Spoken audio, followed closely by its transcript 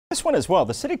This one as well.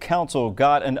 The City Council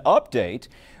got an update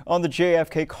on the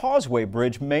JFK Causeway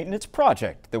Bridge maintenance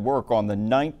project. The work on the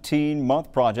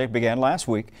 19-month project began last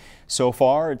week. So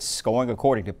far, it's going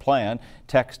according to plan.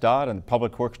 TxDOT and the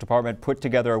Public Works Department put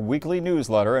together a weekly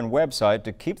newsletter and website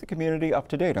to keep the community up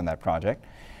to date on that project.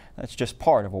 That's just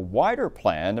part of a wider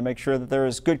plan to make sure that there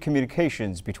is good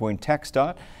communications between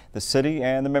TxDOT, the city,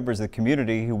 and the members of the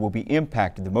community who will be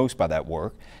impacted the most by that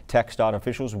work. TxDOT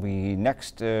officials will be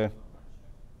next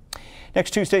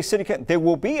Tuesday they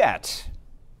will be at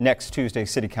next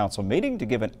Tuesday's City Council meeting to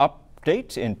give an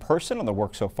update in person on the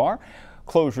work so far.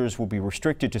 Closures will be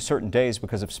restricted to certain days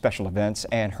because of special events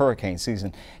and hurricane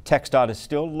season. TxDOT is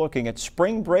still looking at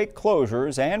spring break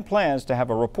closures and plans to have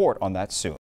a report on that soon.